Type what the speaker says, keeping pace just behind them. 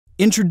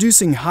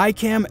Introducing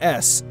Haicam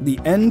S, the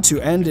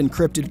end-to-end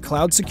encrypted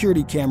cloud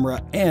security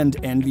camera and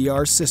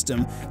NVR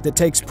system that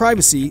takes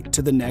privacy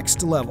to the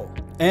next level.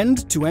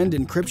 End-to-end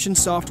encryption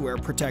software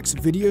protects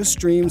video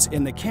streams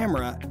in the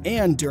camera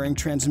and during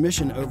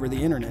transmission over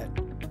the internet.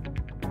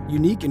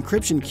 Unique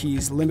encryption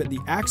keys limit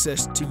the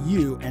access to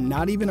you, and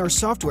not even our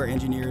software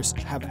engineers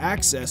have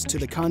access to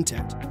the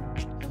content.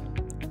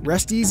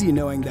 Rest easy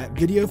knowing that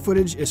video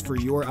footage is for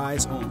your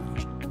eyes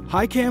only.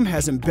 Haicam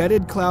has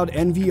embedded cloud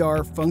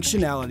NVR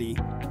functionality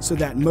so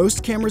that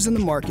most cameras in the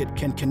market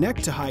can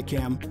connect to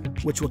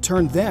Haicam, which will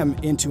turn them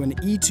into an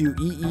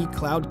E2EE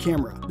cloud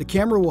camera. The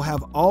camera will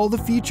have all the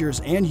features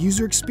and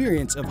user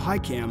experience of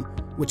Haicam,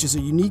 which is a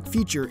unique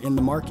feature in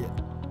the market.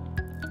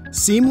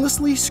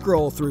 Seamlessly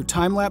scroll through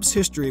time-lapse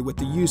history with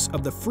the use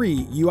of the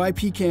free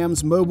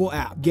UIPCam's mobile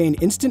app. Gain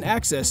instant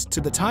access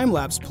to the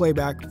time-lapse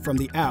playback from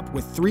the app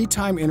with 3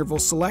 time interval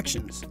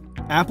selections.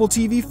 Apple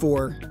TV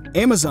 4,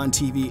 Amazon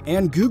TV,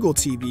 and Google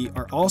TV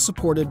are all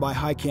supported by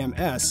Haicam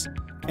S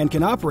and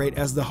can operate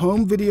as the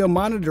home video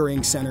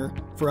monitoring center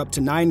for up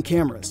to 9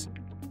 cameras.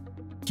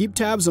 Keep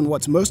tabs on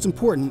what's most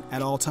important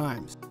at all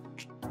times.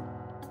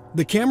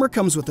 The camera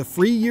comes with a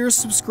free year's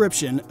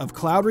subscription of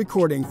cloud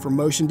recording for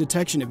motion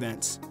detection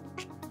events.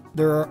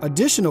 There are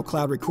additional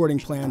cloud recording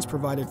plans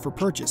provided for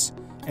purchase,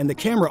 and the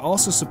camera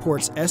also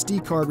supports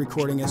SD card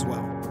recording as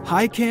well.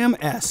 Haicam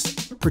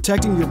S,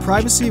 protecting your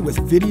privacy with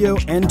video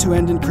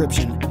end-to-end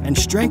encryption and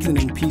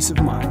strengthening peace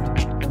of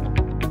mind.